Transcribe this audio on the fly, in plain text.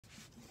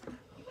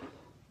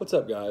What's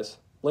up, guys?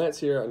 Lance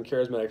here on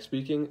Charismatic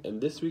Speaking,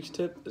 and this week's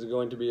tip is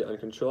going to be on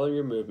controlling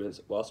your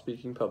movements while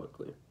speaking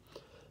publicly.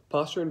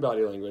 Posture and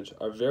body language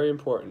are very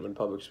important when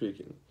public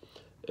speaking.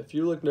 If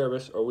you look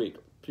nervous or weak,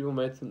 people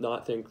may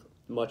not think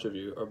much of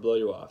you or blow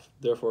you off,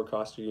 therefore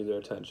costing you their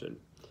attention.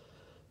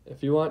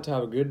 If you want to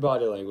have a good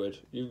body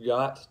language, you've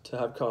got to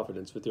have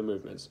confidence with your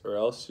movements, or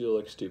else you'll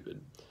look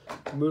stupid.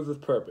 Move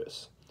with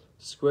purpose.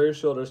 Square your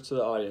shoulders to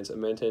the audience and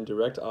maintain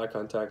direct eye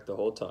contact the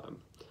whole time.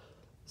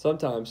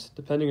 Sometimes,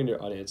 depending on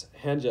your audience,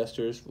 hand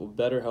gestures will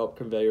better help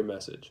convey your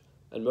message,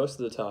 and most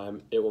of the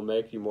time, it will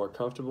make you more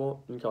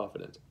comfortable and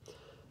confident.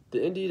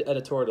 The Indeed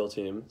editorial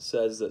team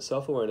says that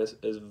self-awareness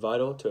is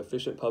vital to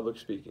efficient public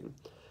speaking.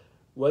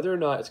 Whether or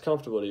not it's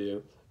comfortable to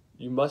you,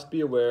 you must be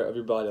aware of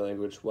your body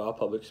language while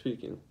public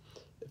speaking.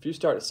 If you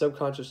start to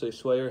subconsciously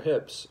sway your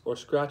hips or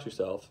scratch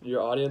yourself,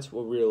 your audience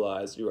will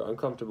realize you are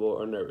uncomfortable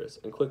or nervous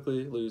and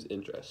quickly lose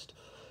interest.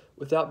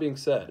 With that being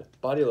said,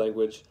 body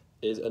language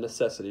is a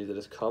necessity that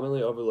is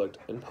commonly overlooked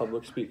in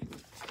public speaking.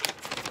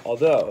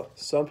 Although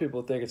some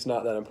people think it's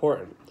not that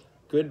important,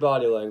 good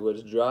body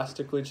language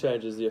drastically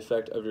changes the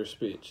effect of your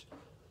speech.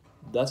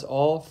 That's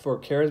all for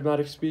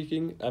Charismatic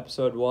Speaking,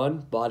 Episode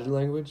 1, Body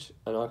Language,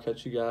 and I'll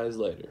catch you guys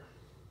later.